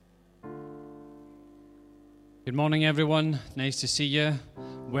Good morning, everyone. Nice to see you.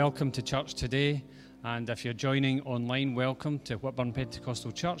 Welcome to church today. And if you're joining online, welcome to Whitburn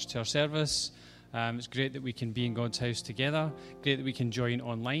Pentecostal Church, to our service. It's great that we can be in God's house together. Great that we can join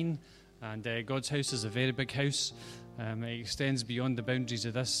online. And God's house is a very big house. It extends beyond the boundaries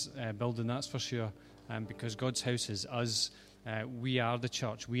of this building, that's for sure. Because God's house is us. We are the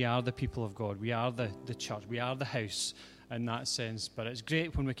church. We are the people of God. We are the church. We are the house in that sense. But it's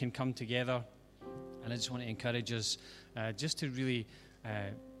great when we can come together. And I just want to encourage us just to really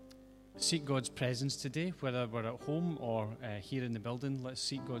seek God's presence today, whether we're at home or here in the building. Let's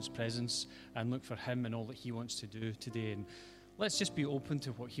seek God's presence and look for Him and all that He wants to do today. And let's just be open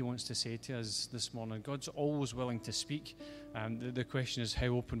to what He wants to say to us this morning. God's always willing to speak. The question is how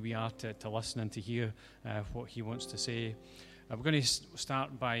open we are to listen and to hear what He wants to say. We're going to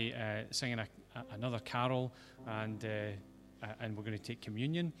start by singing another carol, and we're going to take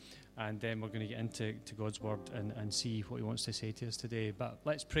communion. And then we're going to get into God's Word and see what He wants to say to us today. But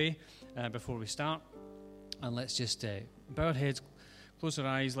let's pray before we start. And let's just bow our heads, close our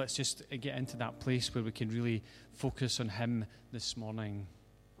eyes. Let's just get into that place where we can really focus on Him this morning.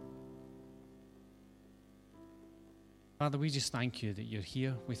 Father, we just thank You that You're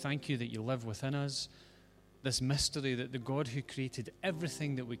here. We thank You that You live within us. This mystery that the God who created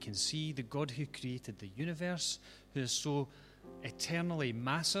everything that we can see, the God who created the universe, who is so eternally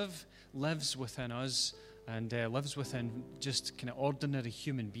massive, lives within us and lives within just kind of ordinary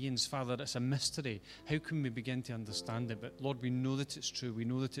human beings. Father, it's a mystery. How can we begin to understand it? But Lord, we know that it's true. We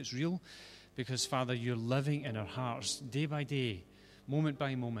know that it's real because, Father, You're living in our hearts day by day, moment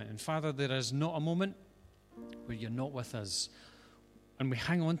by moment. And Father, there is not a moment where You're not with us. And we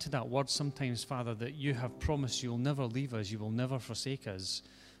hang on to that word sometimes, Father, that You have promised You'll never leave us, You will never forsake us.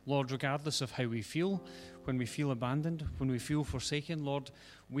 Lord, regardless of how we feel, when we feel abandoned, when we feel forsaken, Lord,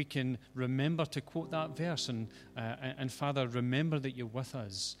 we can remember to quote that verse and Father, remember that You're with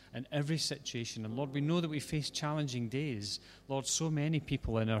us in every situation. And Lord, we know that we face challenging days. Lord, so many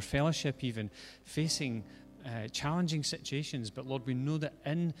people in our fellowship even facing challenging situations. But Lord, we know that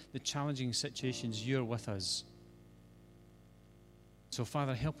in the challenging situations, You're with us. So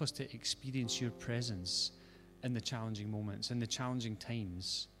Father, help us to experience Your presence in the challenging moments, in the challenging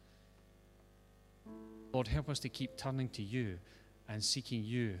times. Lord, help us to keep turning to You and seeking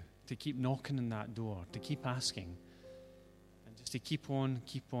You, to keep knocking on that door, to keep asking, and just to keep on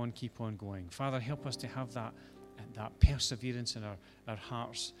going. Father, help us to have that perseverance in our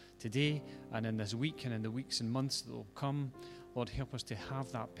hearts today and in this week and in the weeks and months that will come. Lord, help us to have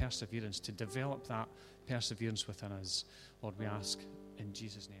that perseverance, to develop that perseverance within us. Lord, we ask in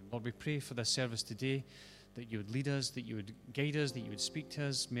Jesus' name. Lord, we pray for this service today, that You would lead us, that You would guide us, that You would speak to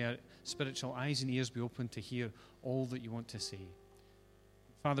us. May our spiritual eyes and ears be open to hear all that You want to say.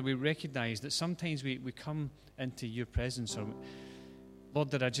 Father, we recognize that sometimes we come into Your presence, or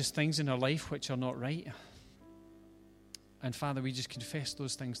Lord, there are just things in our life which are not right. And Father, we just confess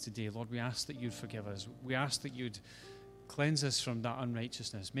those things today. Lord, we ask that You'd forgive us. We ask that You'd cleanse us from that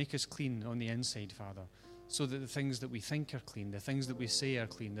unrighteousness. Make us clean on the inside, Father, so that the things that we think are clean, the things that we say are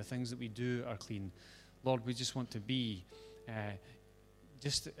clean, the things that we do are clean. Lord, we just want to be,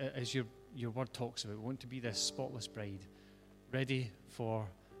 just as your word talks about, we want to be this spotless bride, ready for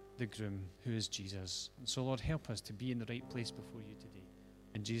the groom, who is Jesus. And so, Lord, help us to be in the right place before You today.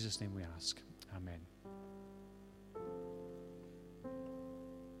 In Jesus' name we ask. Amen.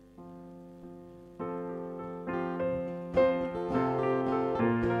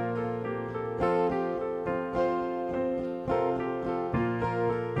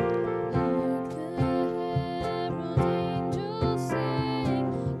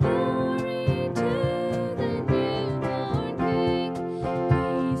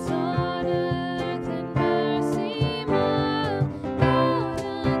 Mercy, my God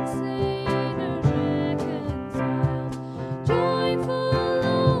and Savior.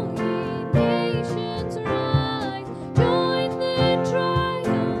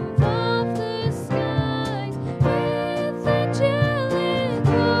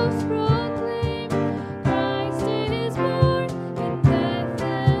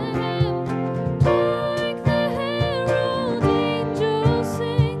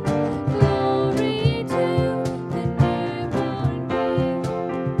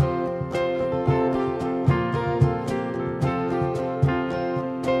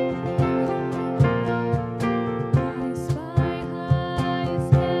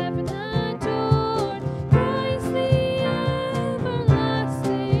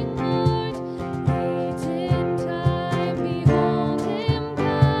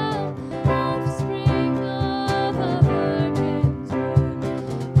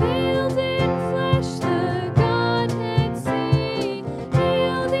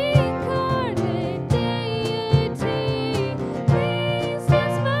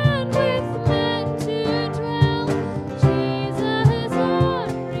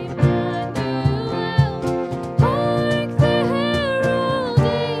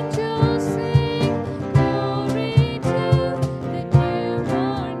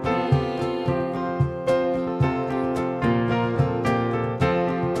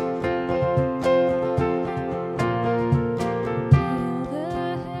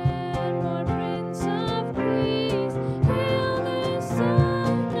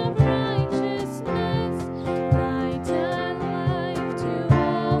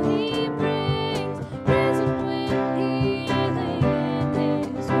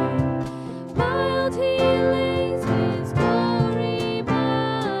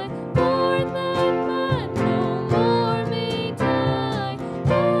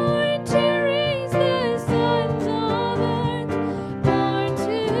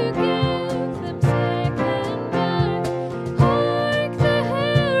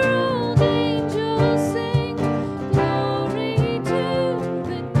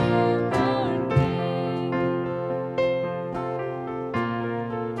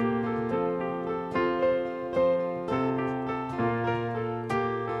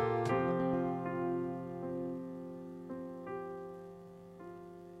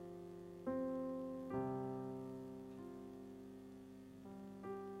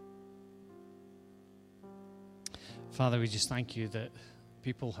 Father, we just thank you that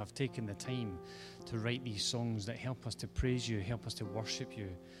people have taken the time to write these songs that help us to praise you, help us to worship you.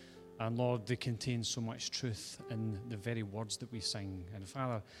 And Lord, they contain so much truth in the very words that we sing. And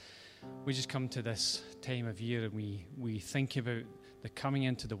Father, we just come to this time of year and we think about the coming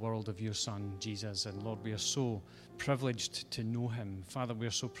into the world of your Son, Jesus. And Lord, we are so privileged to know him. Father, we are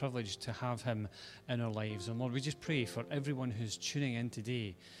so privileged to have him in our lives. And Lord, we just pray for everyone who's tuning in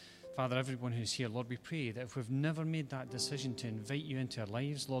today. Father, everyone who's here, Lord, we pray that if we've never made that decision to invite you into our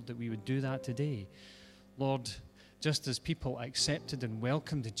lives, Lord, that we would do that today. Lord, just as people accepted and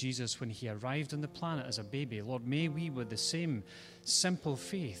welcomed Jesus when he arrived on the planet as a baby, Lord, may we, with the same simple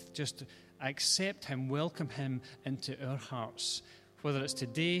faith, just accept him, welcome him into our hearts. Whether it's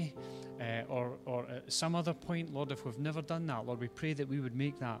today or at some other point, Lord, if we've never done that, Lord, we pray that we would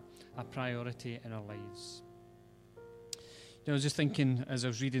make that a priority in our lives. You know, I was just thinking as I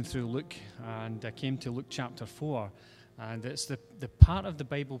was reading through Luke, and I came to Luke chapter 4, and it's the part of the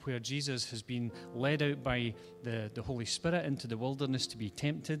Bible where Jesus has been led out by the Holy Spirit into the wilderness to be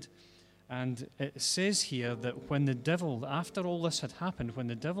tempted. And it says here that when the devil, after all this had happened, when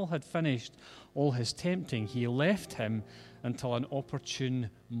the devil had finished all his tempting, he left him until an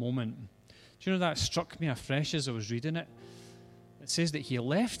opportune moment. Do you know, that struck me afresh as I was reading it? It says that he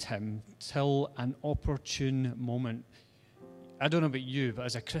left him till an opportune moment. I don't know about you, but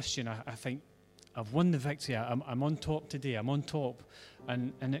as a Christian, I think I've won the victory. I'm on top today. I'm on top.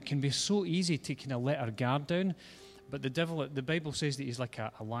 And it can be so easy to kind of let our guard down. But the devil, the Bible says that he's like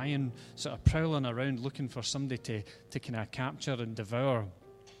a lion sort of prowling around looking for somebody to kind of capture and devour.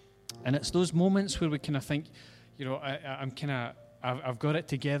 And it's those moments where we kind of think, you know, I've got it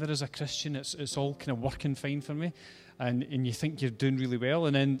together as a Christian. It's all kind of working fine for me. And you think you're doing really well.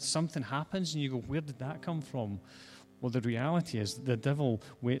 And then something happens and you go, where did that come from? Well, the reality is the devil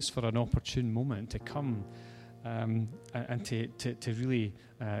waits for an opportune moment to come and to really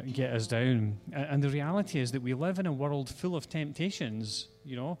get us down. And the reality is that we live in a world full of temptations,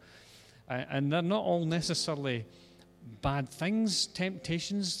 you know, and they're not all necessarily bad things.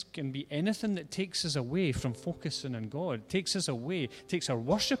 Temptations can be anything that takes us away from focusing on God, takes us away, takes our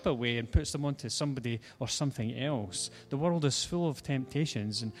worship away and puts them onto somebody or something else. The world is full of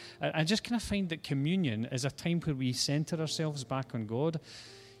temptations. And I just kind of find that communion is a time where we center ourselves back on God.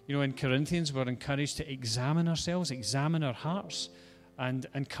 You know, in Corinthians, we're encouraged to examine ourselves, examine our hearts, and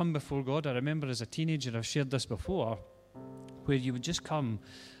come before God. I remember as a teenager, I've shared this before, where you would just come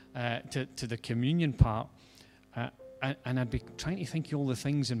to the communion part, and I'd be trying to think of all the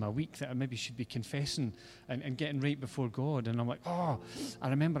things in my week that I maybe should be confessing and getting right before God. And I'm like, oh, I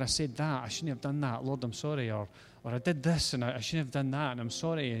remember I said that. I shouldn't have done that. Lord, I'm sorry. Or I did this and I shouldn't have done that. And I'm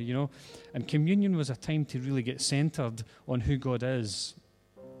sorry, you know. And communion was a time to really get centered on who God is.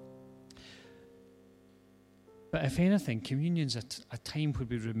 But if anything, communion's a time where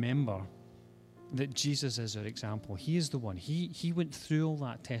we remember that Jesus is our example. He is the one. He went through all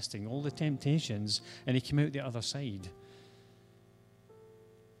that testing, all the temptations, and he came out the other side.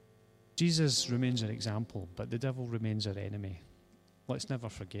 Jesus remains our example, but the devil remains our enemy. Let's never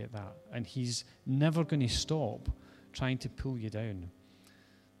forget that. And he's never going to stop trying to pull you down.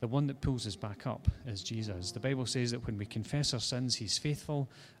 The one that pulls us back up is Jesus. The Bible says that when we confess our sins, he's faithful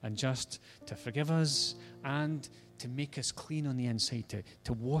and just to forgive us and to make us clean on the inside,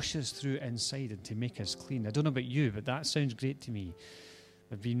 to wash us through inside and to make us clean. I don't know about you, but that sounds great to me.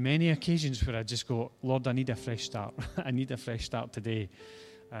 There have been many occasions where I just go, Lord, I need a fresh start. I need a fresh start today.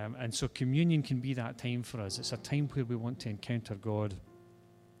 And so communion can be that time for us. It's a time where we want to encounter God.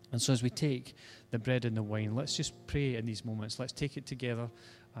 And so as we take the bread and the wine, let's just pray in these moments. Let's take it together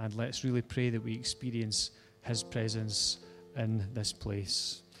and let's really pray that we experience his presence in this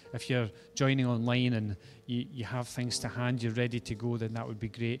place. If you're joining online and you have things to hand, you're ready to go, then that would be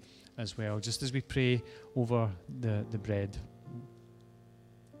great as well, just as we pray over the bread.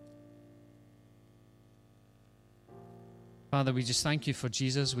 Father, we just thank you for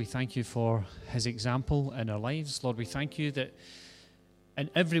Jesus. We thank you for his example in our lives. Lord, we thank you that in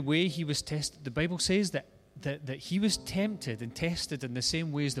every way he was tested. The Bible says that he was tempted and tested in the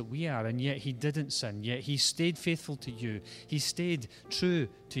same ways that we are, and yet he didn't sin. Yet he stayed faithful to you. He stayed true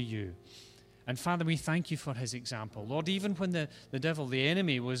to you. And Father, we thank you for his example. Lord, even when the devil, the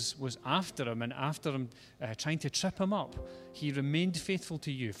enemy, was after him and after him, trying to trip him up, he remained faithful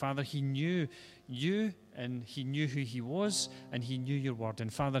to you. Father, he knew you and he knew who he was and he knew your word.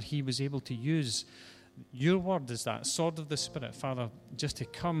 And Father, he was able to use your word as that sword of the Spirit, Father, just to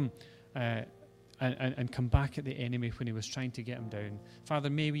come and come back at the enemy when he was trying to get him down. Father,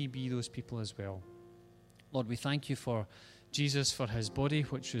 may we be those people as well. Lord, we thank you for Jesus for his body,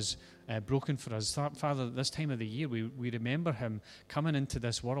 which was broken for us. Father, at this time of the year, we remember him coming into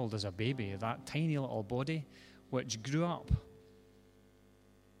this world as a baby, that tiny little body which grew up.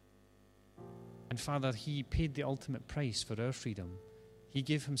 And Father, he paid the ultimate price for our freedom. He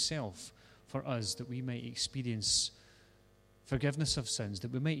gave himself for us that we might experience forgiveness of sins,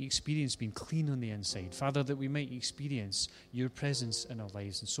 that we might experience being clean on the inside. Father, that we might experience your presence in our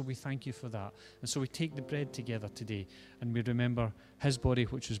lives. And so we thank you for that. And so we take the bread together today and we remember his body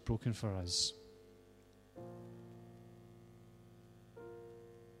which was broken for us.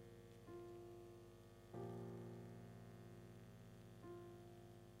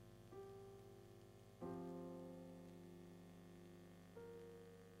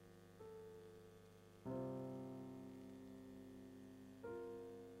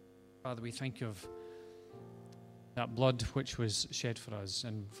 Father, we thank you of that blood which was shed for us.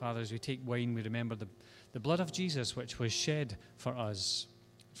 And Father, as we take wine, we remember the blood of Jesus which was shed for us.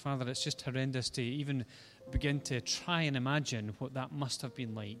 Father, it's just horrendous to even begin to try and imagine what that must have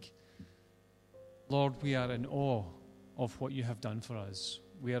been like. Lord, we are in awe of what you have done for us.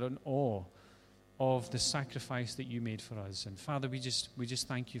 We are in awe of the sacrifice that you made for us. And Father, we just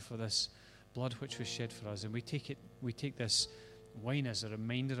thank you for this blood which was shed for us. And we take this wine as a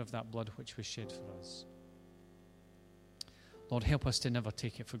reminder of that blood which was shed for us. Lord, help us to never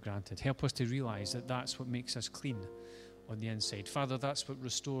take it for granted. Help us to realize that that's what makes us clean on the inside. Father, that's what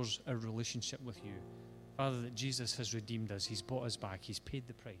restores our relationship with you. Father, that Jesus has redeemed us. He's bought us back. He's paid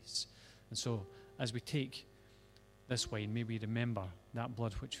the price. And so, as we take this wine, may we remember that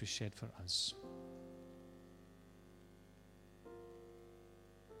blood which was shed for us.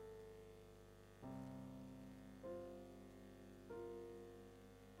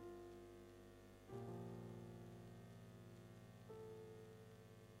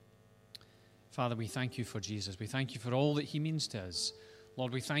 Father, we thank you for Jesus. We thank you for all that he means to us.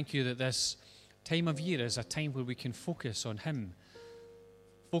 Lord, we thank you that this time of year is a time where we can focus on him,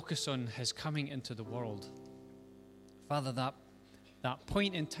 focus on his coming into the world. Father, that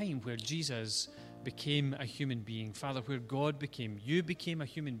point in time where Jesus became a human being, Father, where you became a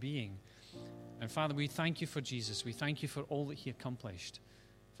human being. And Father, we thank you for Jesus. We thank you for all that he accomplished.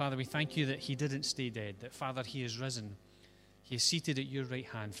 Father, we thank you that he didn't stay dead, that Father, he is risen. He is seated at your right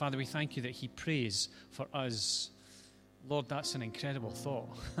hand. Father, we thank you that he prays for us. Lord, that's an incredible thought.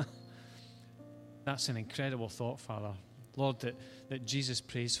 That's an incredible thought, Father. Lord, that Jesus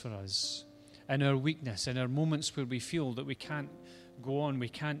prays for us. In our weakness, in our moments where we feel that we can't go on, we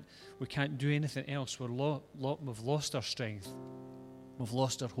can't do anything else, we've lost our strength. We've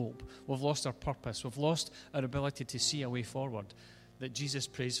lost our hope. We've lost our purpose. We've lost our ability to see a way forward. That Jesus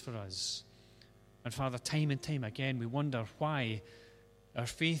prays for us. And Father, time and time again, we wonder why our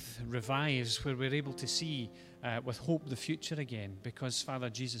faith revives, where we're able to see with hope the future again, because, Father,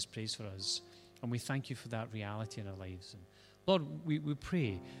 Jesus prays for us. And we thank you for that reality in our lives. And Lord, we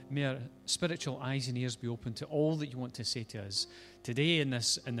pray, may our spiritual eyes and ears be open to all that you want to say to us today in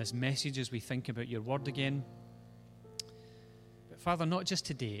this message as we think about your word again. But Father, not just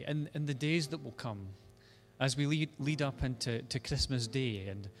today, in the days that will come, as we lead up into Christmas Day,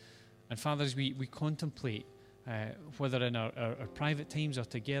 and Father, as we contemplate, whether in our private times or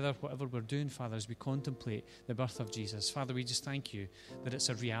together, whatever we're doing, Father, as we contemplate the birth of Jesus, Father, we just thank you that it's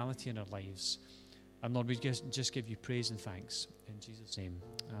a reality in our lives. And Lord, we just give you praise and thanks. In Jesus' name,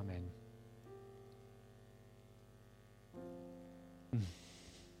 amen.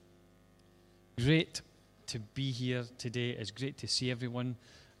 Great to be here today. It's great to see everyone.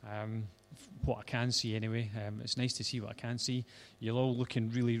 What I can see anyway. It's nice to see what I can see. You're all looking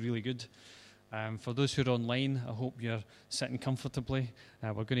really, really good. For those who are online, I hope you're sitting comfortably.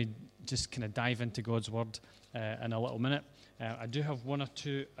 We're going to just kind of dive into God's Word in a little minute. I do have one or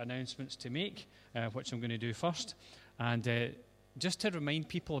two announcements to make, which I'm going to do first. And just to remind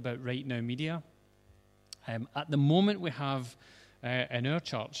people about Right Now Media, at the moment we have in our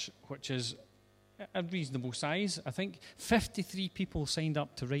church, which is a reasonable size, I think 53 people signed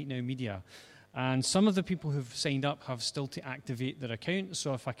up to Right Now Media. And some of the people who've signed up have still to activate their account,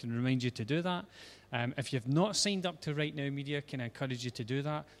 so if I can remind you to do that. If you've not signed up to Right Now Media, can I encourage you to do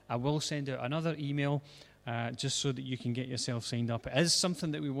that? I will send out another email just so that you can get yourself signed up. It is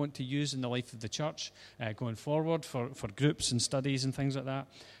something that we want to use in the life of the church going forward for groups and studies and things like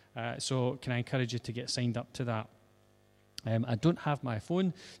that. So can I encourage you to get signed up to that? I don't have my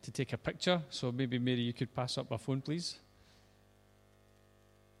phone to take a picture, so maybe, Mary, you could pass up my phone, please.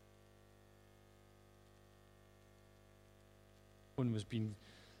 Phone was being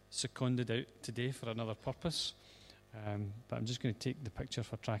seconded out today for another purpose, but I'm just going to take the picture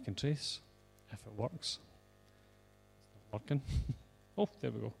for track and trace, if it works. Working. Oh,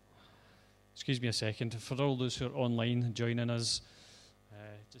 there we go. Excuse me a second. For all those who are online joining us,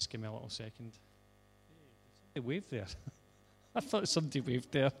 just give me a little second. Hey, somebody waved there. I thought somebody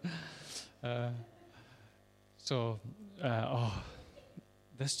waved there.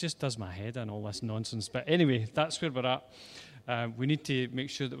 This just does my head in, all this nonsense. But anyway, that's where we're at. We need to make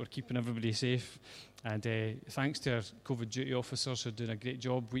sure that we're keeping everybody safe. And thanks to our COVID duty officers who are doing a great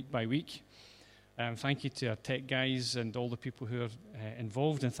job week by week. Thank you to our tech guys and all the people who are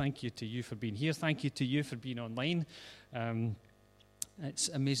involved, and thank you to you for being here. Thank you to you for being online. It's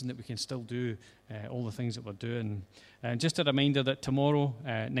amazing that we can still do all the things that we're doing. And just a reminder that tomorrow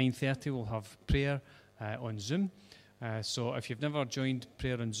at 9:30 we'll have prayer on Zoom. So if you've never joined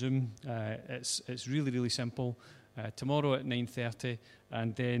prayer on Zoom, it's really, really simple. Tomorrow at 9:30,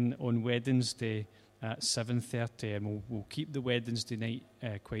 and then on Wednesday at 7:30, and we'll keep the Wednesday night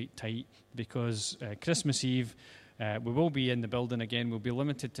quite tight because Christmas Eve we will be in the building again. We'll be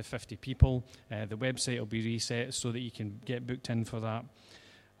limited to 50 people. The website will be reset so that you can get booked in for that.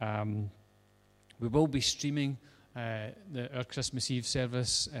 We will be streaming our Christmas Eve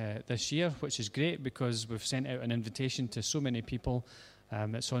service this year, which is great because we've sent out an invitation to so many people.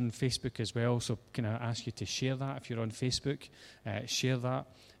 It's on Facebook as well, so can I ask you to share that if you're on Facebook? Share that.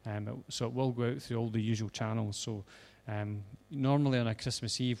 So it will go out through all the usual channels. So normally on a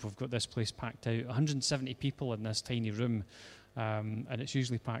Christmas Eve, we've got this place packed out, 170 people in this tiny room, and it's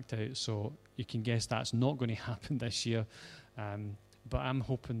usually packed out. So you can guess that's not going to happen this year. But I'm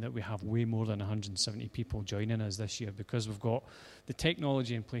hoping that we have way more than 170 people joining us this year because we've got the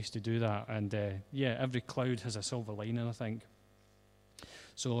technology in place to do that. And every cloud has a silver lining, I think.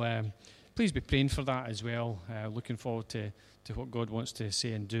 So please be praying for that as well. Looking forward to what God wants to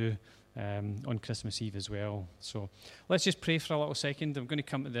say and do on Christmas Eve as well. So let's just pray for a little second. I'm going to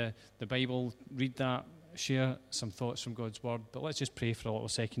come to the Bible, read that, share some thoughts from God's Word. But let's just pray for a little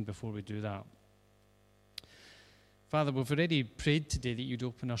second before we do that. Father, we've already prayed today that you'd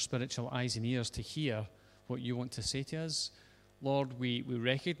open our spiritual eyes and ears to hear what you want to say to us. Lord, we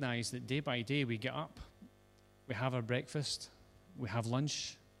recognize that day by day we get up, we have our breakfast, we have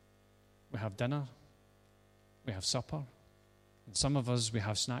lunch, we have dinner, we have supper, and some of us, we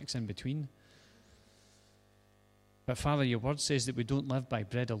have snacks in between. But Father, your word says that we don't live by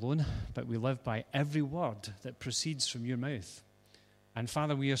bread alone, but we live by every word that proceeds from your mouth. And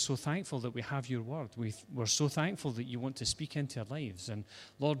Father, we are so thankful that we have your word. We're so thankful that you want to speak into our lives. And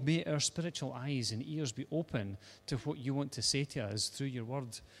Lord, may our spiritual eyes and ears be open to what you want to say to us through your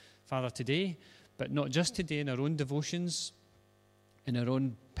word. Father, today, but not just today, in our own devotions, in our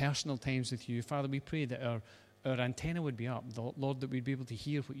own personal times with you, Father, we pray that our antenna would be up, Lord, that we'd be able to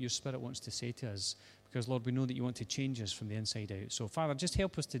hear what your Spirit wants to say to us. Because, Lord, we know that you want to change us from the inside out. So, Father, just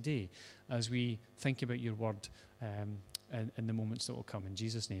help us today as we think about your word in the moments that will come. In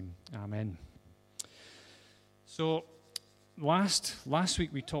Jesus' name, amen. So, last week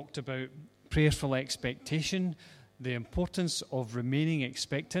we talked about prayerful expectation, the importance of remaining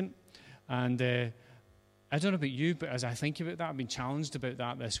expectant. And I don't know about you, but as I think about that, I've been challenged about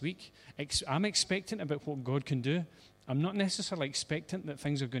that this week. I'm expectant about what God can do. I'm not necessarily expectant that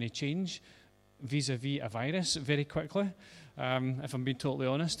things are going to change vis-a-vis a virus very quickly. If I'm being totally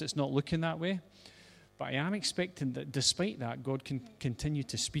honest, it's not looking that way. But I am expecting that despite that, God can continue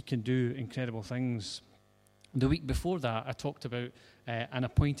to speak and do incredible things. The week before that, I talked about an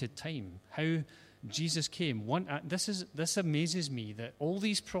appointed time, how Jesus came. This amazes me that all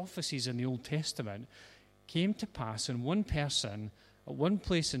these prophecies in the Old Testament came to pass in one person, at one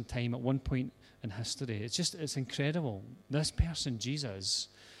place in time, at one point in history. It's incredible. This person, Jesus.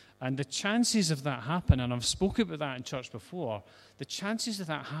 And the chances of that happen, and I've spoken about that in church before, the chances of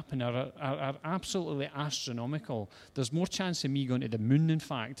that happen are absolutely astronomical. There's more chance of me going to the moon, in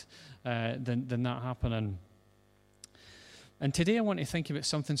fact, than that happening. And today I want to think about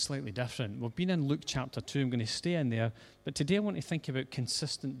something slightly different. We've been in Luke chapter 2. I'm going to stay in there. But today I want to think about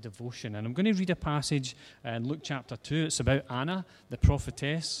consistent devotion. And I'm going to read a passage in Luke chapter 2. It's about Anna, the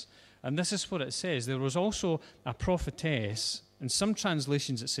prophetess. And this is what it says. There was also a prophetess. In some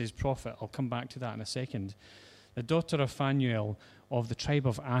translations it says prophet. I'll come back to that in a second. The daughter of Phanuel of the tribe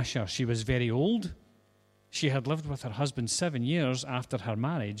of Asher. She was very old. She had lived with her husband 7 years after her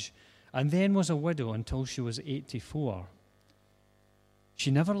marriage, and then was a widow until she was 84. She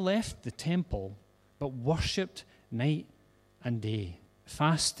never left the temple, but worshipped night and day,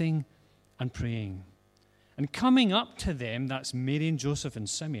 fasting and praying. And coming up to them, that's Mary and Joseph and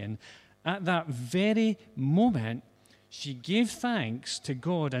Simeon, at that very moment, she gave thanks to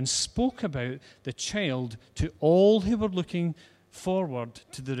God and spoke about the child to all who were looking forward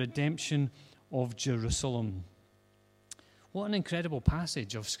to the redemption of Jerusalem. What an incredible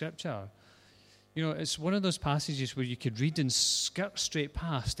passage of Scripture. You know, it's one of those passages where you could read and skirt straight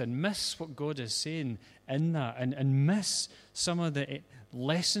past and miss what God is saying in that and miss some of the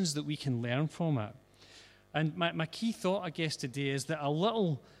lessons that we can learn from it. And my key thought, I guess, today is that a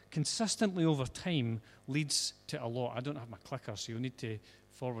little consistently over time leads to a lot. I don't have my clicker, so you'll need to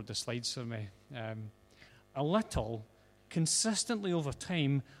forward the slides for me. A little consistently over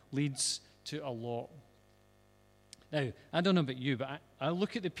time leads to a lot. Now, I don't know about you, but I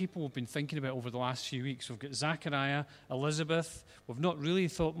look at the people we've been thinking about over the last few weeks. We've got Zachariah, Elizabeth. We've not really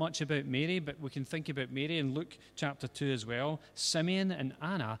thought much about Mary, but we can think about Mary in Luke chapter 2 as well. Simeon and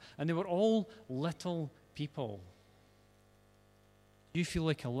Anna, and they were all little people. Do you feel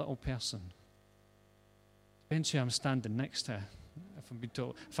like a little person? Depends who I'm standing next to.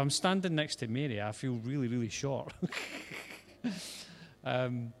 If I'm standing next to Mary, I feel really, really short.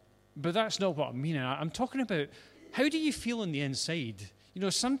 But that's not what I mean. I'm talking about, how do you feel on the inside? You know,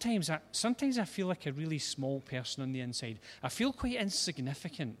 sometimes I feel like a really small person on the inside. I feel quite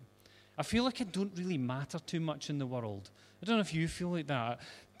insignificant. I feel like I don't really matter too much in the world. I don't know if you feel like that.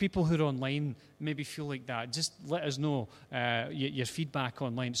 People who are online maybe feel like that. Just let us know your feedback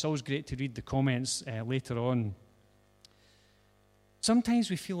online. It's always great to read the comments later on. Sometimes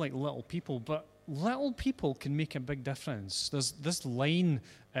we feel like little people, but little people can make a big difference. There's this line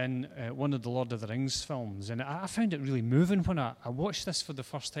in one of the Lord of the Rings films, and I found it really moving when I watched this for the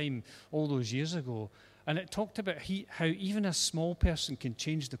first time all those years ago. And it talked about how even a small person can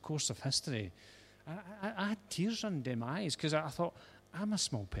change the course of history. I had tears running down my eyes because I thought, I'm a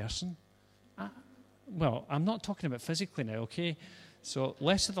small person. Well, I'm not talking about physically now, okay? So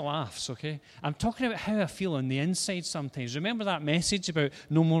less of the laughs, okay? I'm talking about how I feel on the inside sometimes. Remember that message about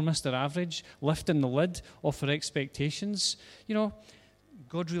no more Mr. Average, lifting the lid off our expectations? You know,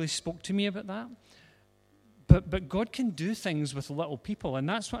 God really spoke to me about that. But God can do things with little people, and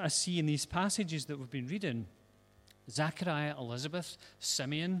that's what I see in these passages that we've been reading. Zachariah, Elizabeth,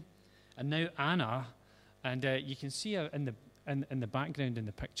 Simeon, and now Anna, and you can see her in the background in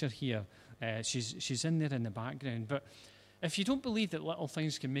the picture here. She's in there in the background, but if you don't believe that little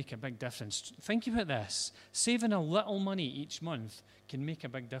things can make a big difference, think about this. Saving a little money each month can make a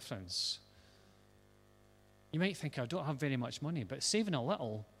big difference. You might think, I don't have very much money, but saving a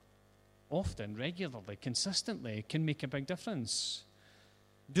little, often, regularly, consistently, can make a big difference.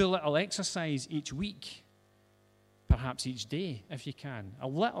 Do a little exercise each week, perhaps each day, if you can. A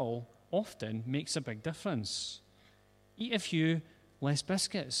little often makes a big difference. Eat a few less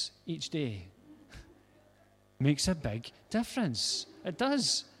biscuits each day. Makes a big difference. It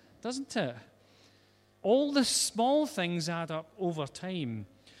does, doesn't it? All the small things add up over time.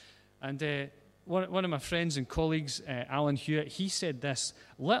 And one of my friends and colleagues, Alan Hewitt, he said this: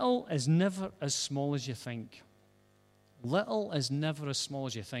 little is never as small as you think. Little is never as small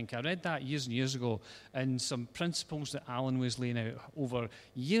as you think. I read that years and years ago in some principles that Alan was laying out over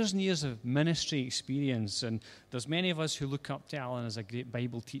years and years of ministry experience. And there's many of us who look up to Alan as a great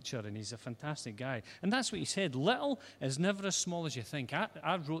Bible teacher, and he's a fantastic guy. And that's what he said. Little is never as small as you think.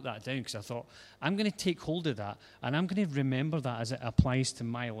 I wrote that down because I thought, I'm going to take hold of that, and I'm going to remember that as it applies to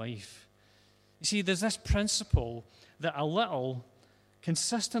my life. You see, there's this principle that a little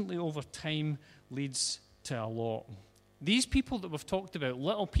consistently over time leads to a lot. These people that we've talked about,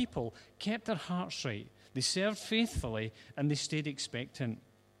 little people, kept their hearts right. They served faithfully, and they stayed expectant.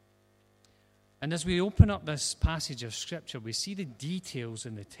 And as we open up this passage of Scripture, we see the details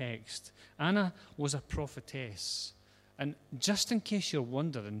in the text. Anna was a prophetess. And just in case you're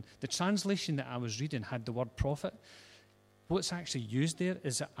wondering, the translation that I was reading had the word prophet. What's actually used there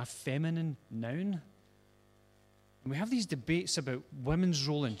is a feminine noun. And we have these debates about women's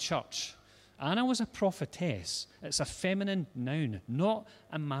role in church. Anna was a prophetess. It's a feminine noun, not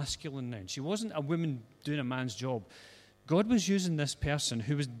a masculine noun. She wasn't a woman doing a man's job. God was using this person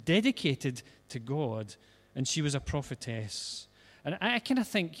who was dedicated to God, and she was a prophetess. And I kind of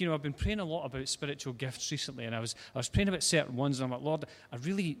think, I've been praying a lot about spiritual gifts recently, and I was praying about certain ones, and I'm like, Lord, I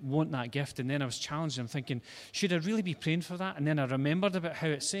really want that gift. And then I was challenged, and I'm thinking, should I really be praying for that? And then I remembered about how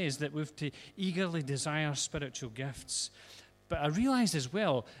it says that we have to eagerly desire spiritual gifts. But I realized as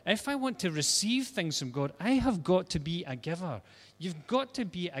well, if I want to receive things from God, I have got to be a giver. You've got to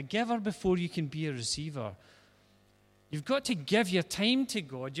be a giver before you can be a receiver. You've got to give your time to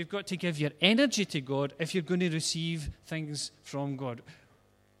God. You've got to give your energy to God if you're going to receive things from God.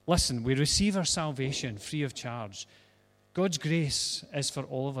 Listen, we receive our salvation free of charge. God's grace is for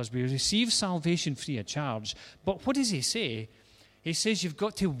all of us. We receive salvation free of charge. But what does he say? He says you've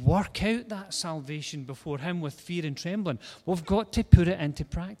got to work out that salvation before him with fear and trembling. We've got to put it into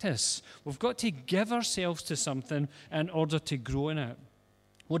practice. We've got to give ourselves to something in order to grow in it.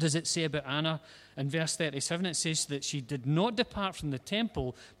 What does it say about Anna? In verse 37, it says that she did not depart from the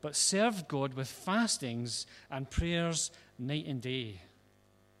temple, but served God with fastings and prayers night and day.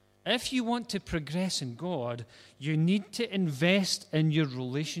 If you want to progress in God, you need to invest in your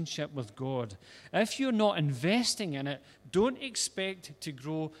relationship with God. If you're not investing in it, don't expect to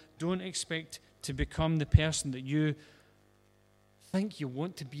grow. Don't expect to become the person that you think you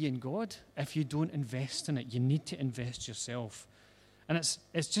want to be in God. If you don't invest in it, you need to invest yourself. And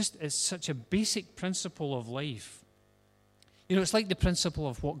it's such a basic principle of life. You know, it's like the principle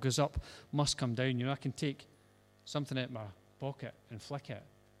of what goes up must come down. You know, I can take something out of my pocket and flick it.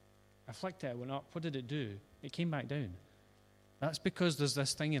 I flicked it, it went up. What did it do? It came back down. That's because there's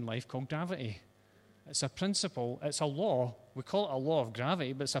this thing in life called gravity. It's a principle. It's a law. We call it a law of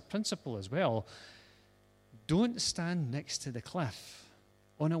gravity, but it's a principle as well. Don't stand next to the cliff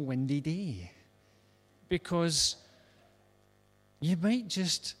on a windy day, because you might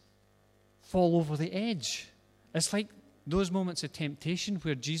just fall over the edge. It's like those moments of temptation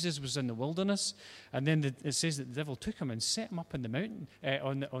where Jesus was in the wilderness, and then it says that the devil took him and set him up in the mountain,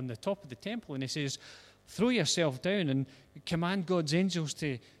 on the top of the temple, and he says, throw yourself down and command God's angels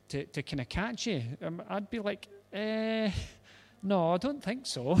to kind of catch you. I'd be like, no, I don't think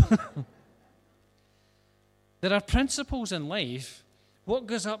so. There are principles in life. What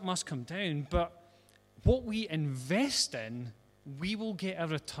goes up must come down, but what we invest in, we will get a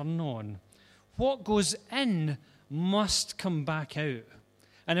return on. What goes in must come back out.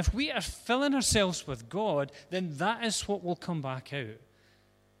 And if we are filling ourselves with God, then that is what will come back out.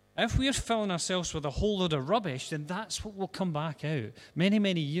 If we are filling ourselves with a whole load of rubbish, then that's what will come back out. Many,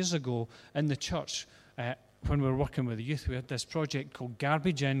 many years ago in the church, when we were working with the youth, we had this project called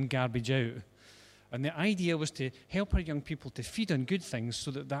Garbage In, Garbage Out. And the idea was to help our young people to feed on good things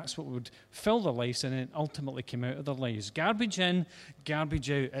so that that's what would fill their lives and then ultimately come out of their lives. Garbage in, garbage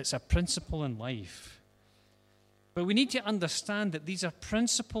out. It's a principle in life. But we need to understand that these are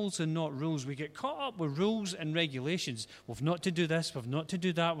principles and not rules. We get caught up with rules and regulations. We've not to do this, we've not to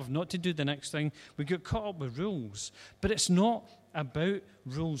do that, we've not to do the next thing. We get caught up with rules. But it's not about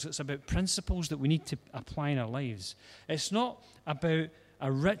rules, it's about principles that we need to apply in our lives. It's not about a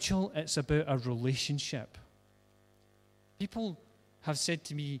ritual, it's about a relationship. People have said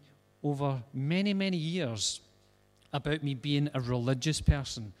to me over many, many years about me being a religious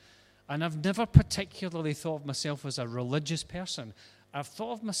person. And I've never particularly thought of myself as a religious person. I've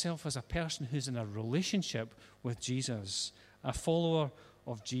thought of myself as a person who's in a relationship with Jesus, a follower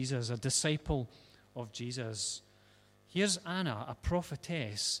of Jesus, a disciple of Jesus. Here's Anna, a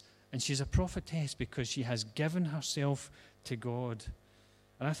prophetess, and she's a prophetess because she has given herself to God.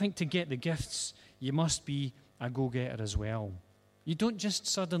 And I think to get the gifts, you must be a go-getter as well. You don't just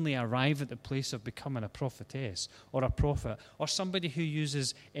suddenly arrive at the place of becoming a prophetess or a prophet or somebody who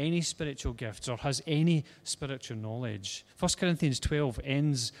uses any spiritual gifts or has any spiritual knowledge. 1 Corinthians 12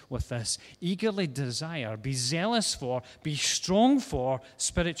 ends with this: eagerly desire, be zealous for, be strong for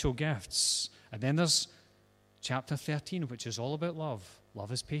spiritual gifts. And then there's chapter 13, which is all about love.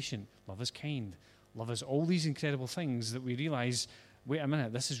 Love is patient, love is kind, love is all these incredible things that we realize, wait a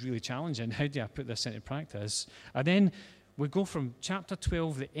minute, this is really challenging. How do I put this into practice? And then we go from chapter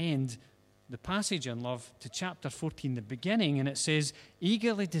 12, the end, the passage on love, to chapter 14, the beginning, and it says,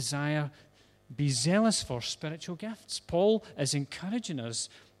 eagerly desire, be zealous for spiritual gifts. Paul is encouraging us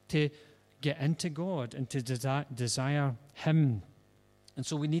to get into God and to desire Him. And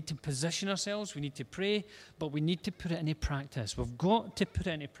so we need to position ourselves, we need to pray, but we need to put it into practice. We've got to put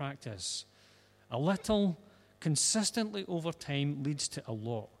it into practice. A little, consistently over time, leads to a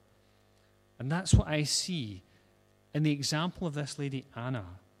lot. And that's what I see in the example of this lady, Anna.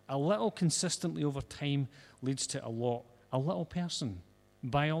 A little consistently over time leads to a lot. A little person,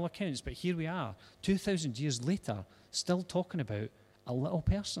 by all accounts. But here we are, 2,000 years later, still talking about a little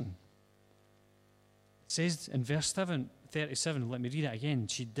person. It says in verse 37, let me read it again.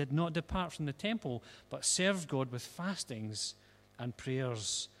 She did not depart from the temple, but served God with fastings and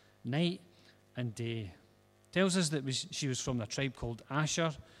prayers night and day. Tells us that she was from a tribe called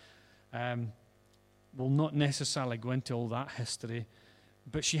Asher. We'll not necessarily go into all that history,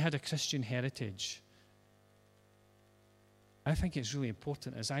 but she had a Christian heritage. I think it's really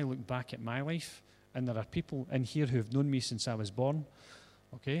important as I look back at my life, and there are people in here who have known me since I was born,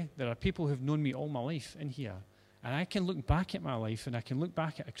 okay? There are people who have known me all my life in here, and I can look back at my life and I can look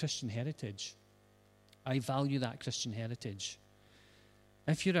back at a Christian heritage. I value that Christian heritage.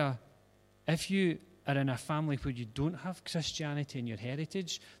 If you are in a family where you don't have Christianity in your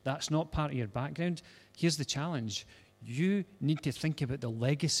heritage, that's not part of your background, here's the challenge. You need to think about the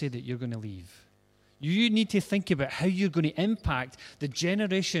legacy that you're going to leave. You need to think about how you're going to impact the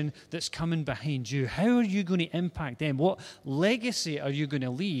generation that's coming behind you. How are you going to impact them? What legacy are you going to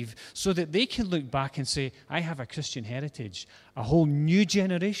leave so that they can look back and say, I have a Christian heritage, a whole new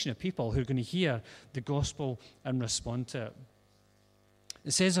generation of people who are going to hear the gospel and respond to it.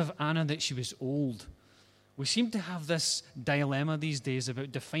 It says of Anna that she was old. We seem to have this dilemma these days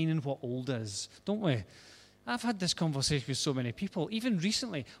about defining what old is, don't we? I've had this conversation with so many people, even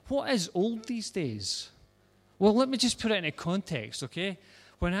recently. What is old these days? Well, let me just put it into context, okay?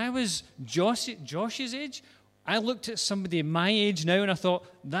 When I was Josh's age, I looked at somebody my age now and I thought,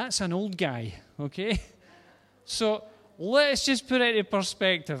 that's an old guy, okay? So let's just put it into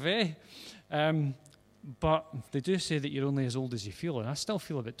perspective, eh? But they do say that you're only as old as you feel, and I still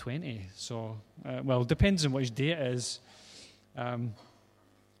feel about 20. So, well, it depends on which day it is.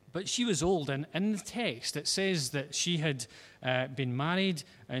 But she was old, and in the text it says that she had been married,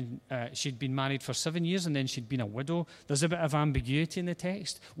 and she'd been married for 7 years, and then she'd been a widow. There's a bit of ambiguity in the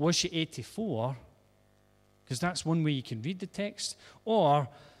text. Was she 84? Because that's one way you can read the text. Or,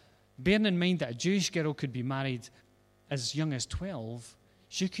 bearing in mind that a Jewish girl could be married as young as 12,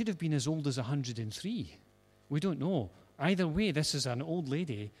 she could have been as old as 103. We don't know. Either way, this is an old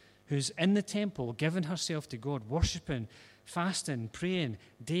lady who's in the temple, giving herself to God, worshipping, fasting, praying,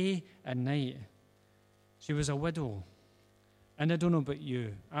 day and night. She was a widow. And I don't know about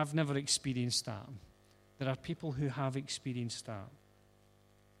you. I've never experienced that. There are people who have experienced that,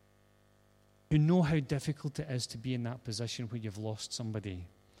 who know how difficult it is to be in that position where you've lost somebody.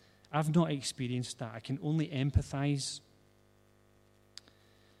 I've not experienced that. I can only empathize.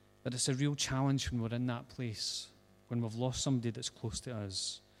 But it's a real challenge when we're in that place, when we've lost somebody that's close to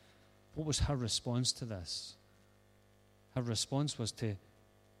us. What was her response to this? Her response was to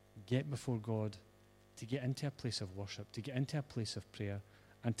get before God, to get into a place of worship, to get into a place of prayer,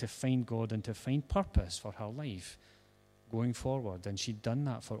 and to find God and to find purpose for her life going forward. And she'd done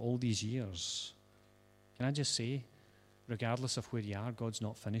that for all these years. Can I just say, regardless of where you are, God's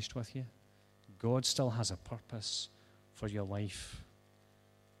not finished with you. God still has a purpose for your life.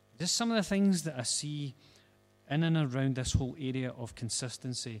 Just some of the things that I see in and around this whole area of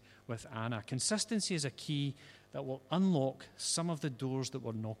consistency with Anna. Consistency is a key that will unlock some of the doors that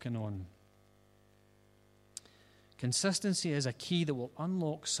we're knocking on. Consistency is a key that will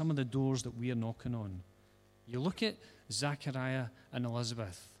unlock some of the doors that we are knocking on. You look at Zachariah and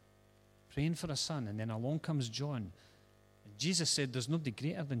Elizabeth praying for a son, and then along comes John. And Jesus said there's nobody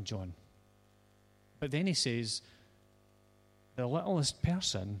greater than John. But then he says, the littlest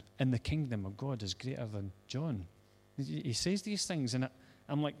person in the kingdom of God is greater than John. He says these things, and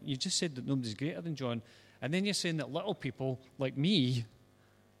I'm like, you just said that nobody's greater than John, and then you're saying that little people like me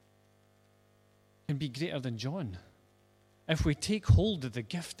can be greater than John. If we take hold of the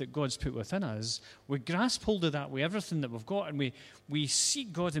gift that God's put within us, we grasp hold of that with everything that we've got, and we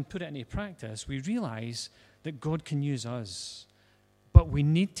seek God and put it into practice, we realize that God can use us. But we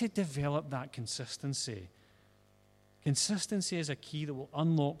need to develop that consistency. Consistency is a key that will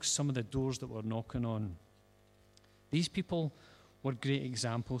unlock some of the doors that we're knocking on. These people were great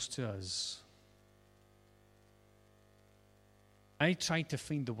examples to us. I tried to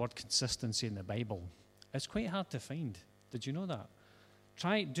find the word consistency in the Bible. It's quite hard to find. Did you know that?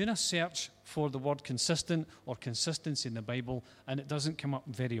 Try doing a search for the word consistent or consistency in the Bible, and it doesn't come up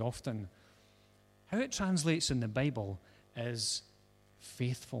very often. How it translates in the Bible is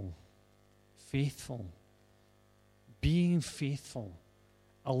faithful. Faithful. Being faithful.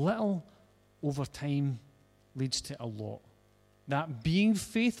 A little over time leads to a lot. That being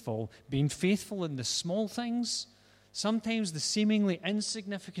faithful in the small things, sometimes the seemingly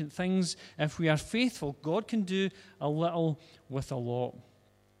insignificant things, if we are faithful, God can do a little with a lot.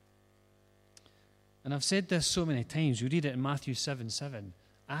 And I've said this so many times. We read it in Matthew 7:7.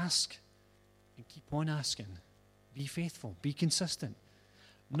 Ask and keep on asking. Be faithful. Be consistent.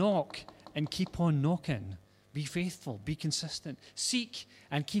 Knock and keep on knocking. Be faithful. Be consistent. Seek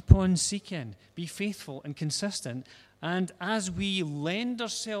and keep on seeking. Be faithful and consistent. And as we lend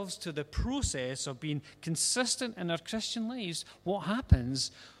ourselves to the process of being consistent in our Christian lives, what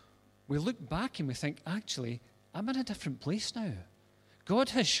happens? We look back and we think, actually, I'm in a different place now. God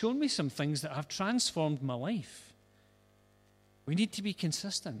has shown me some things that have transformed my life. We need to be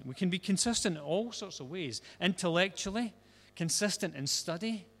consistent. We can be consistent in all sorts of ways. Intellectually, consistent in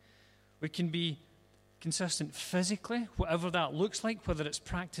study. We can be consistent physically, whatever that looks like, whether it's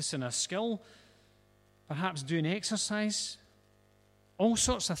practicing a skill, perhaps doing exercise, all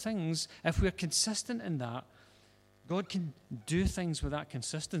sorts of things. If we're consistent in that, God can do things with that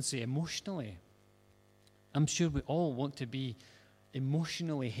consistency emotionally. I'm sure we all want to be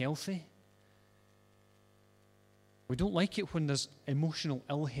emotionally healthy. We don't like it when there's emotional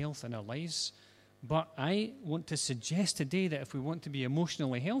ill health in our lives. But I want to suggest today that if we want to be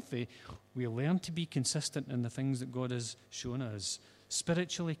emotionally healthy, we learn to be consistent in the things that God has shown us.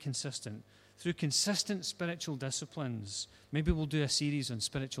 Spiritually consistent. Through consistent spiritual disciplines. Maybe we'll do a series on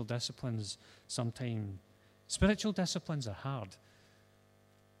spiritual disciplines sometime. Spiritual disciplines are hard.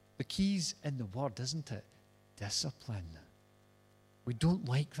 The key's in the word, isn't it? Discipline. We don't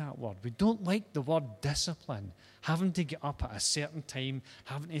like that word. We don't like the word discipline. Having to get up at a certain time,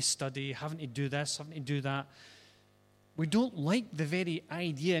 having to study, having to do this, having to do that. We don't like the very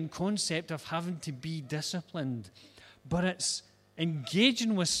idea and concept of having to be disciplined. But it's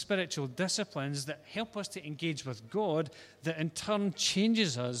engaging with spiritual disciplines that help us to engage with God that in turn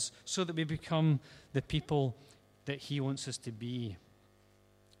changes us so that we become the people that He wants us to be.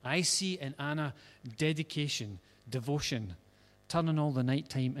 I see in Anna dedication, devotion, turning all the night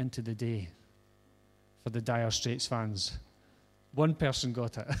time into the day. For the Dire Straits fans. One person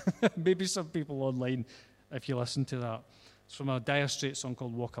got it. Maybe some people online, if you listen to that. It's from a Dire Straits song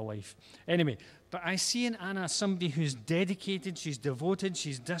called Walk of Life. Anyway, but I see in Anna somebody who's dedicated, she's devoted,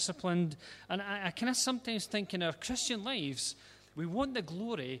 she's disciplined. And I kind of sometimes think in our Christian lives, we want the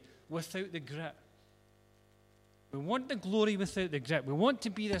glory without the grit. We want the glory without the grit. We want to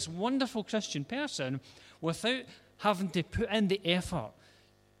be this wonderful Christian person without having to put in the effort.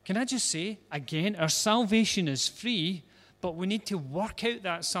 Can I just say, again, our salvation is free, but we need to work out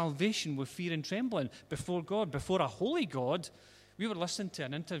that salvation with fear and trembling before God, before a holy God. We were listening to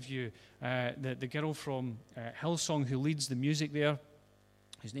an interview, the girl from Hillsong who leads the music there,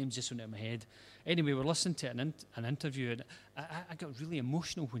 whose name's just went out of my head. Anyway, we're listening to an interview, and I got really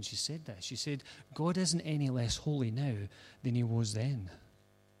emotional when she said this. She said, God isn't any less holy now than He was then.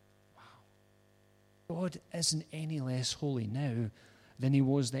 Wow. God isn't any less holy now than He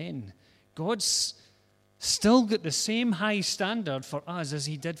was then. God's still got the same high standard for us as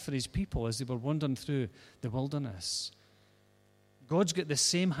He did for His people as they were wandering through the wilderness. God's got the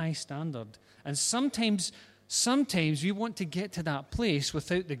same high standard. And sometimes we want to get to that place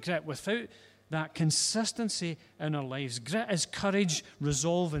without the grit, without that consistency in our lives. Grit is courage,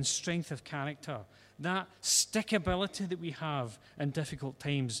 resolve, and strength of character. That stickability that we have in difficult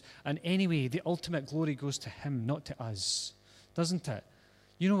times. And anyway, the ultimate glory goes to Him, not to us. Doesn't it?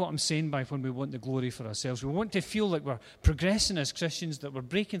 You know what I'm saying by when we want the glory for ourselves. We want to feel like we're progressing as Christians, that we're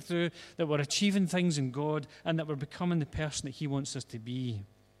breaking through, that we're achieving things in God, and that we're becoming the person that He wants us to be.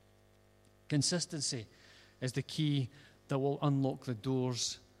 Consistency is the key that will unlock the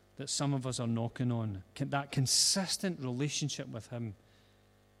doors that some of us are knocking on. That consistent relationship with Him.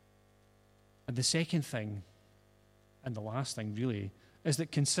 And the second thing, and the last thing really, is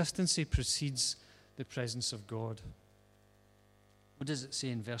that consistency precedes the presence of God. What does it say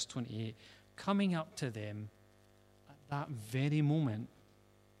in verse 28? Coming up to them at that very moment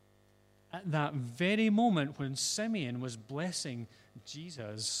when Simeon was blessing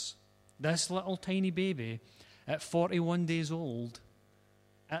Jesus, this little tiny baby at 41 days old,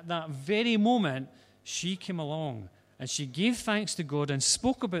 at that very moment, she came along and she gave thanks to God and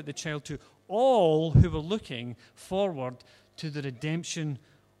spoke about the child to all who were looking forward to the redemption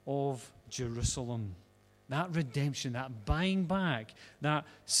of Jerusalem. That redemption, that buying back, that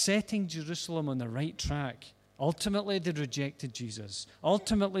setting Jerusalem on the right track. Ultimately, they rejected Jesus.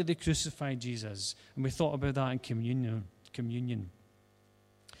 Ultimately, they crucified Jesus. And we thought about that in communion.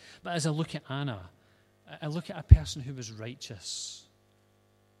 But as I look at Anna, I look at a person who was righteous.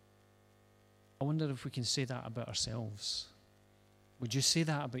 I wonder if we can say that about ourselves. Would you say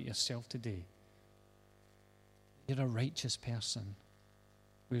that about yourself today? You're a righteous person.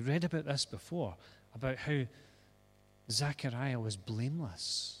 We read about this before, about how Zechariah was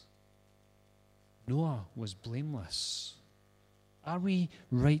blameless. Noah was blameless. Are we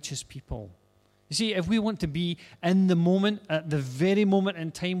righteous people? You see, if we want to be in the moment, at the very moment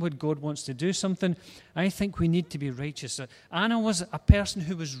in time when God wants to do something, I think we need to be righteous. Anna was a person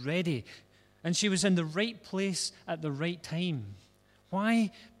who was ready, and she was in the right place at the right time.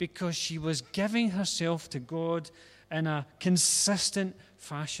 Why? Because she was giving herself to God in a consistent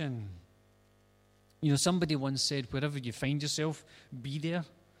fashion. You know, somebody once said, wherever you find yourself, be there,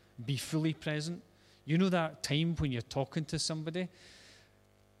 be fully present. You know that time when you're talking to somebody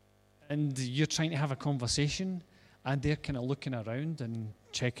and you're trying to have a conversation and they're kind of looking around and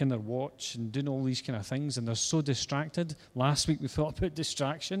checking their watch and doing all these kind of things and they're so distracted. Last week we thought about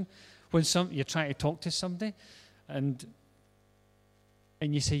distraction. When you're trying to talk to somebody and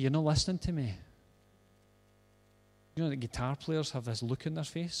and you say, you're not listening to me. You know that guitar players have this look on their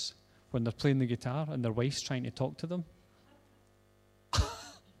face when they're playing the guitar and their wife's trying to talk to them?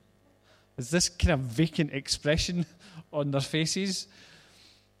 Is this kind of vacant expression on their faces?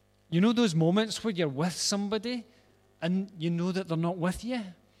 You know those moments where you're with somebody and you know that they're not with you?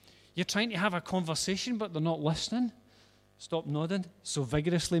 You're trying to have a conversation, but they're not listening. Stop nodding so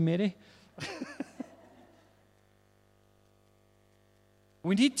vigorously, Mary.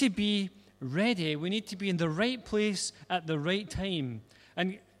 We need to be ready. We need to be in the right place at the right time.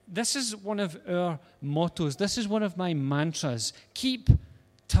 And this is one of our mottos. This is one of my mantras. Keep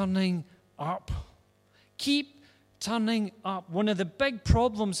turning up. Keep turning up. One of the big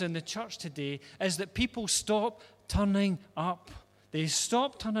problems in the church today is that people stop turning up. They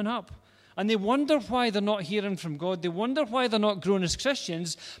stop turning up. And they wonder why they're not hearing from God. They wonder why they're not growing as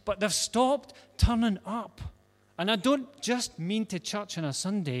Christians, but they've stopped turning up. And I don't just mean to church on a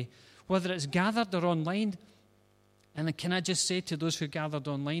Sunday, whether it's gathered or online. And can I just say to those who gathered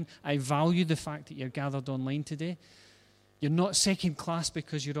online, I value the fact that you're gathered online today. You're not second class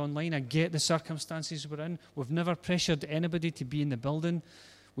because you're online. I get the circumstances we're in. We've never pressured anybody to be in the building.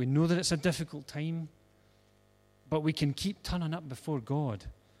 We know that it's a difficult time. But we can keep turning up before God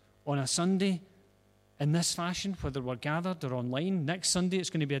on a Sunday in this fashion, whether we're gathered or online. Next Sunday,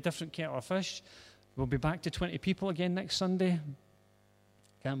 it's going to be a different kettle of fish. We'll be back to 20 people again next Sunday.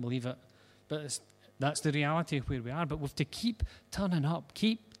 Can't believe it. But that's the reality of where we are. But we have to keep turning up,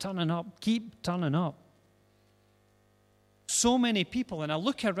 keep turning up, keep turning up. So many people, and I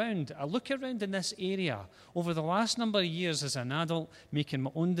look around in this area over the last number of years as an adult, making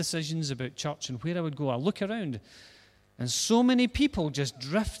my own decisions about church and where I would go. I look around, and so many people just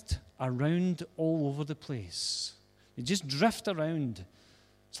drift around all over the place. They just drift around.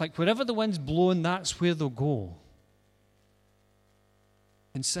 It's like wherever the wind's blowing, that's where they'll go.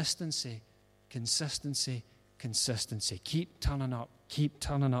 Consistency, consistency, consistency. Keep turning up, keep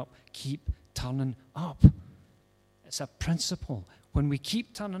turning up, keep turning up. It's a principle. When we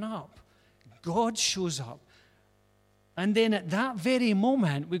keep turning up, God shows up. And then at that very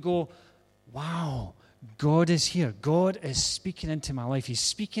moment, we go, wow, God is here. God is speaking into my life. He's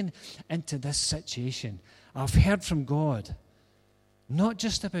speaking into this situation. I've heard from God. Not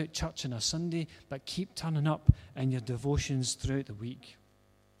just about church on a Sunday, but keep turning up in your devotions throughout the week.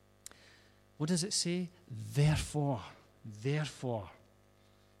 What does it say? Therefore,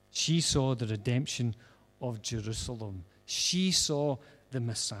 she saw the redemption of Jerusalem. She saw the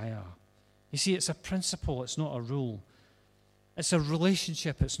Messiah. You see, it's a principle, it's not a rule. It's a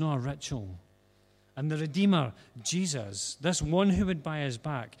relationship, it's not a ritual. And the Redeemer, Jesus, this one who would buy us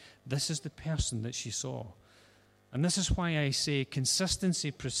back, this is the person that she saw. And this is why I say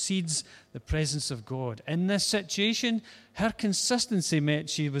consistency precedes the presence of God. In this situation, her consistency meant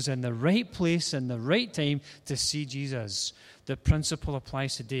she was in the right place in the right time to see Jesus. The principle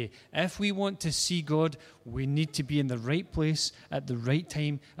applies today. If we want to see God, we need to be in the right place at the right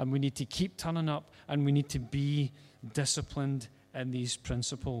time, and we need to keep turning up, and we need to be disciplined in these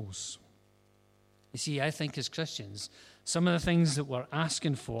principles. You see, I think as Christians, some of the things that we're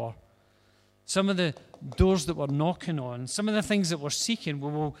asking for, some of the doors that we're knocking on, some of the things that we're seeking,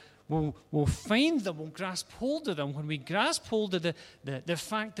 we'll find them, we'll grasp hold of them when we grasp hold of the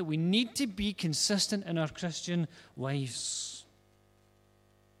fact that we need to be consistent in our Christian lives.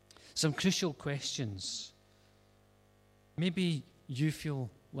 Some crucial questions. Maybe you feel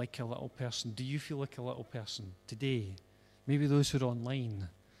like a little person. Do you feel like a little person today? Maybe those who are online.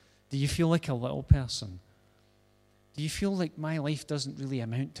 Do you feel like a little person? Do you feel like my life doesn't really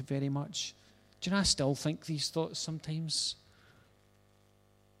amount to very much? Do you know, I still think these thoughts sometimes.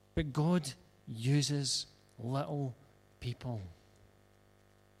 But God uses little people.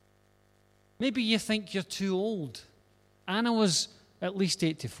 Maybe you think you're too old. Anna was at least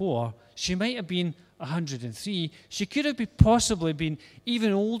 84. She might have been 103. She could have possibly been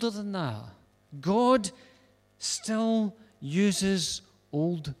even older than that. God still uses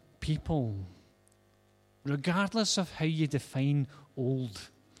old people, regardless of how you define old.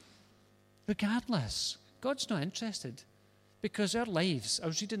 Regardless, God's not interested, because our lives, I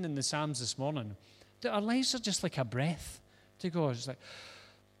was reading in the Psalms this morning, that our lives are just like a breath to God. It's like,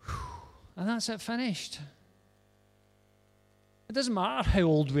 whew, and that's it, finished. It doesn't matter how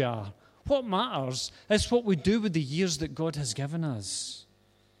old we are. What matters is what we do with the years that God has given us.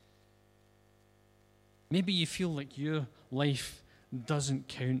 Maybe you feel like your life doesn't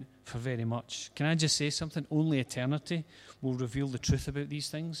count for very much. Can I just say something? Only eternity will reveal the truth about these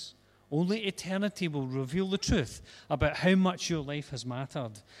things. Only eternity will reveal the truth about how much your life has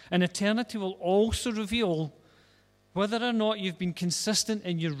mattered. And eternity will also reveal whether or not you've been consistent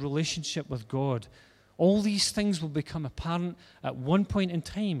in your relationship with God, all these things will become apparent at one point in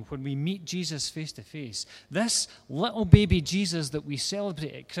time when we meet Jesus face to face. This little baby Jesus that we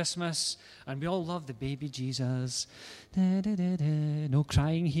celebrate at Christmas, and we all love the baby Jesus. Da, da, da, da. No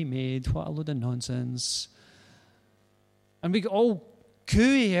crying he made, what a load of nonsense. And we get all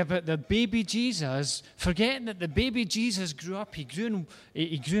cooey about the baby Jesus, forgetting that the baby Jesus grew up. He grew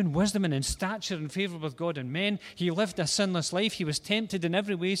in wisdom and in stature and favor with God and men. He lived a sinless life. He was tempted in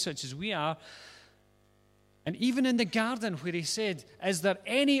every way, such as we are. And even in the garden where he said, is there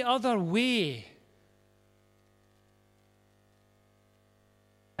any other way?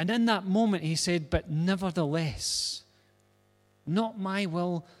 And in that moment he said, but nevertheless, not my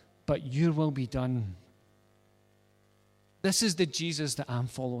will, but your will be done. This is the Jesus that I'm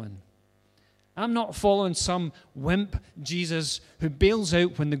following. I'm not following some wimp Jesus who bails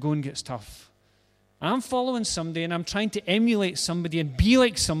out when the going gets tough. I'm following somebody, and I'm trying to emulate somebody and be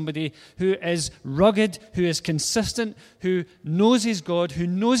like somebody who is rugged, who is consistent, who knows his God, who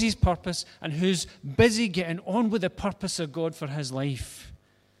knows his purpose, and who's busy getting on with the purpose of God for his life.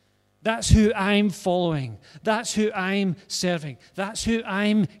 That's who I'm following. That's who I'm serving. That's who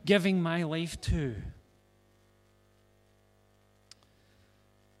I'm giving my life to.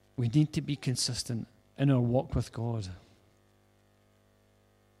 We need to be consistent in our walk with God.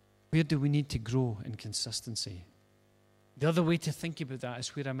 Where do we need to grow in consistency? The other way to think about that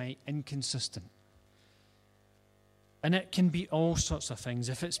is, where am I inconsistent? And it can be all sorts of things.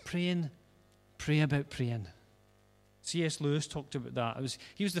 If it's praying, pray about praying. C.S. Lewis talked about that.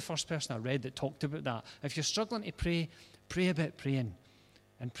 He was the first person I read that talked about that. If you're struggling to pray, pray about praying.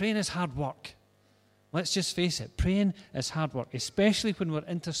 And praying is hard work. Let's just face it, praying is hard work, especially when we're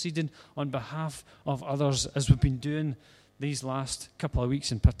interceding on behalf of others, as we've been doing these last couple of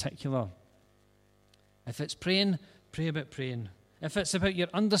weeks in particular. If it's praying, pray about praying. If it's about your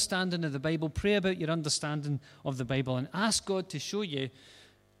understanding of the Bible, pray about your understanding of the Bible, and ask God to show you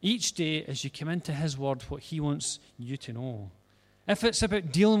each day as you come into his word what he wants you to know. If it's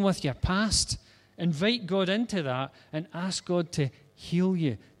about dealing with your past, invite God into that and ask God to heal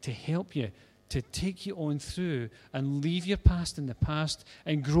you, to help you, to take you on through and leave your past in the past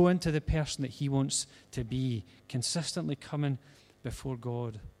and grow into the person that he wants to be, consistently coming before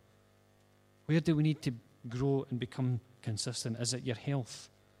God. Where do we need to grow and become consistent? Is it your health?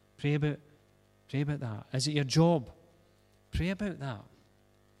 Pray about that. Is it your job? Pray about that.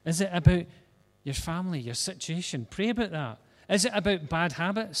 Is it about your family, your situation? Pray about that. Is it about bad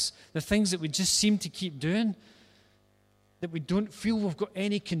habits, the things that we just seem to keep doing, that we don't feel we've got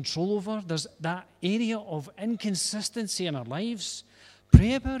any control over? There's that area of inconsistency in our lives.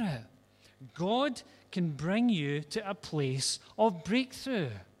 Pray about it. God can bring you to a place of breakthrough.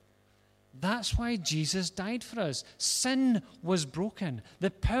 That's why Jesus died for us. Sin was broken.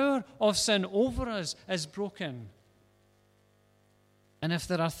 The power of sin over us is broken. And if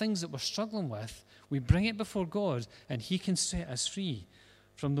there are things that we're struggling with, we bring it before God, and he can set us free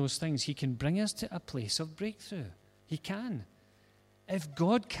from those things. He can bring us to a place of breakthrough. He can. If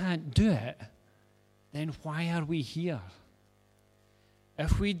God can't do it, then why are we here?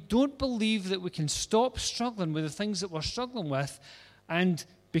 If we don't believe that we can stop struggling with the things that we're struggling with and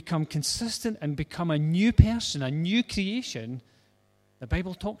become consistent and become a new person, a new creation, the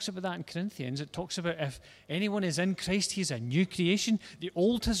Bible talks about that in Corinthians. It talks about if anyone is in Christ, he is a new creation. The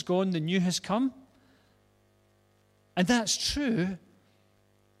old has gone, the new has come. And that's true.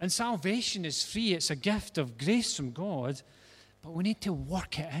 And salvation is free. It's a gift of grace from God. But we need to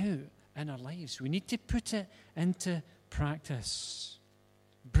work it out in our lives. We need to put it into practice.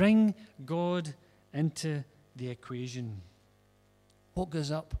 Bring God into the equation. What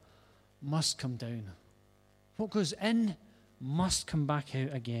goes up must come down. What goes in must come back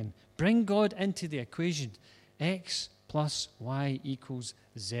out again. Bring God into the equation. X plus Y equals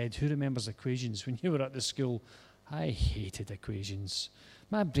Z. Who remembers equations? When you were at the school, I hated equations.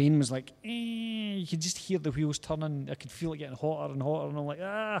 My brain was like, you could just hear the wheels turning. I could feel it getting hotter and hotter, and I'm like,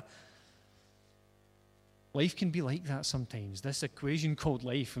 Life can be like that sometimes. This equation called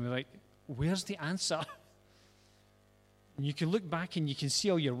life, and we're like, where's the answer? And you can look back and you can see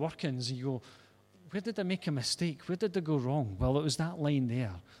all your workings, and you go, where did I make a mistake? Where did I go wrong? Well, it was that line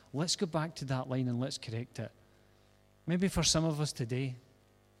there. Let's go back to that line and let's correct it. Maybe for some of us today,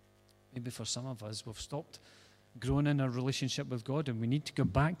 maybe for some of us, we've stopped growing in our relationship with God, and we need to go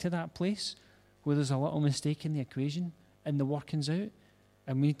back to that place where there's a little mistake in the equation and the workings out,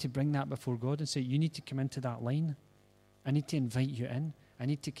 and we need to bring that before God and say, you need to come into that line. I need to invite you in. I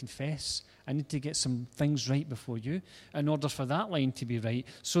need to confess. I need to get some things right before you in order for that line to be right,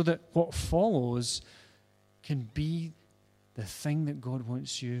 so that what follows can be the thing that God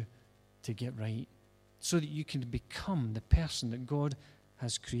wants you to get right, so that you can become the person that God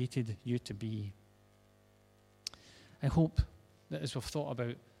has created you to be. I hope that as we've thought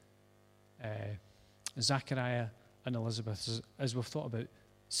about Zachariah and Elizabeth, as we've thought about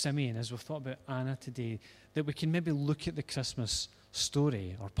Simeon, as we've thought about Anna today, that we can maybe look at the Christmas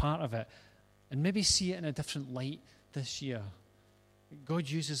story or part of it and maybe see it in a different light this year. God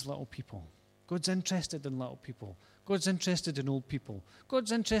uses little people. God's interested in little people. God's interested in old people.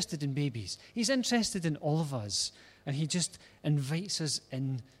 God's interested in babies. He's interested in all of us, and he just invites us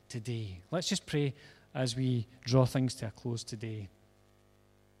in today. Let's just pray as we draw things to a close today.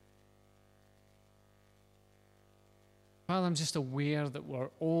 Father, I'm just aware that we're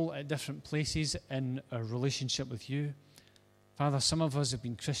all at different places in our relationship with you. Father, some of us have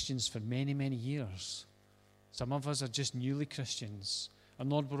been Christians for many, many years. Some of us are just newly Christians. And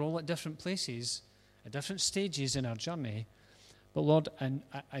Lord, we're all at different places, at different stages in our journey. But Lord, and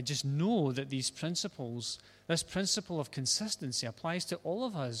I just know that these principles, this principle of consistency applies to all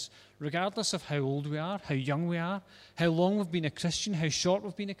of us, regardless of how old we are, how young we are, how long we've been a Christian, how short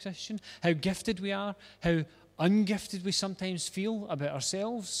we've been a Christian, how gifted we are, how ungifted we sometimes feel about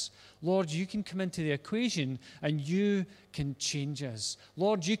ourselves. Lord, you can come into the equation and you can change us.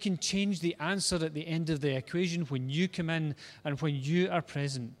 Lord, you can change the answer at the end of the equation when you come in and when you are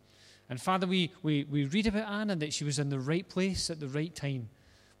present. And Father, we read about Anna that she was in the right place at the right time.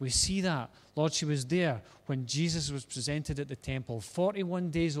 We see that. Lord, she was there when Jesus was presented at the temple,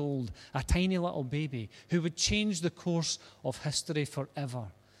 41 days old, a tiny little baby who would change the course of history forever.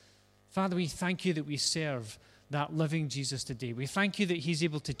 Father, we thank you that we serve that living Jesus today. We thank you that he's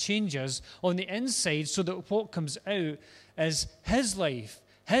able to change us on the inside so that what comes out is his life,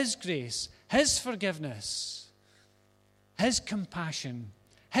 his grace, his forgiveness, his compassion,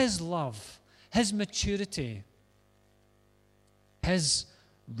 his love, his maturity, his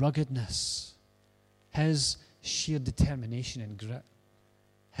ruggedness, his sheer determination and grit,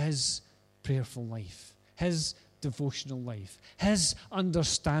 his prayerful life, his devotional life, his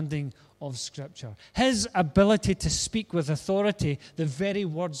understanding of Scripture, his ability to speak with authority the very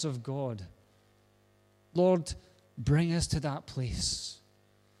words of God. Lord, bring us to that place.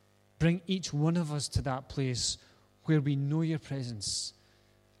 Bring each one of us to that place where we know your presence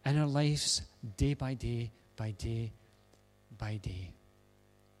in our lives day by day, by day, by day.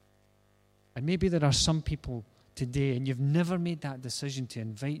 And maybe there are some people today, and you've never made that decision to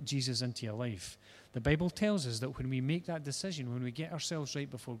invite Jesus into your life. The Bible tells us that when we make that decision, when we get ourselves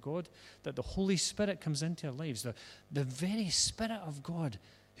right before God, that the Holy Spirit comes into our lives. The very Spirit of God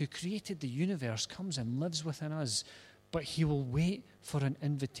who created the universe comes and lives within us. But he will wait for an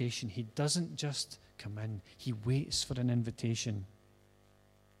invitation. He doesn't just come in. He waits for an invitation.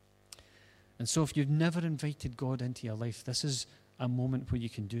 And so if you've never invited God into your life, this is a moment where you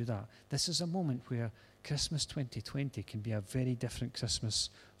can do that. This is a moment where Christmas 2020 can be a very different Christmas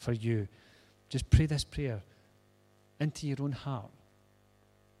for you. Just pray this prayer into your own heart.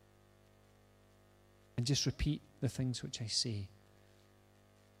 And just repeat the things which I say.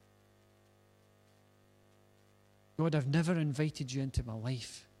 God, I've never invited you into my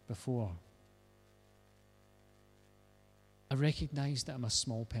life before. I recognize that I'm a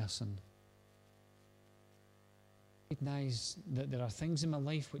small person. I recognize that there are things in my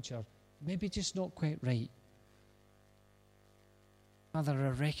life which are maybe just not quite right. Father, I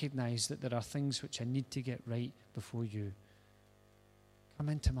recognize that there are things which I need to get right before you. Come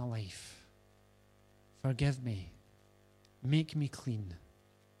into my life. Forgive me. Make me clean.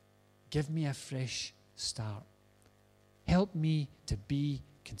 Give me a fresh start. Help me to be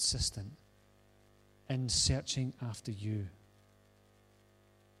consistent in searching after you.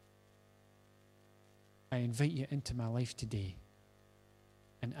 I invite you into my life today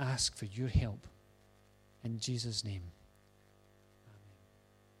and ask for your help in Jesus' name.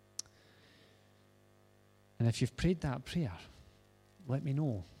 And if you've prayed that prayer, let me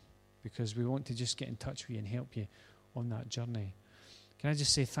know, because we want to just get in touch with you and help you on that journey. Can I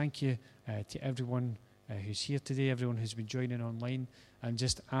just say thank you to everyone who's here today, everyone who's been joining online, and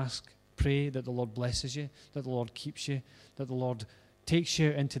just pray that the Lord blesses you, that the Lord keeps you, that the Lord takes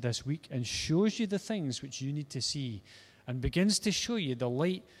you into this week and shows you the things which you need to see, and begins to show you the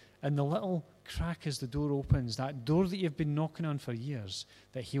light and the little crack as the door opens, that door that you've been knocking on for years,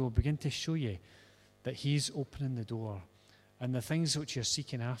 that he will begin to show you that he's opening the door. And the things which you're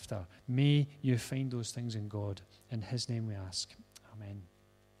seeking after, may you find those things in God. In his name we ask. Amen.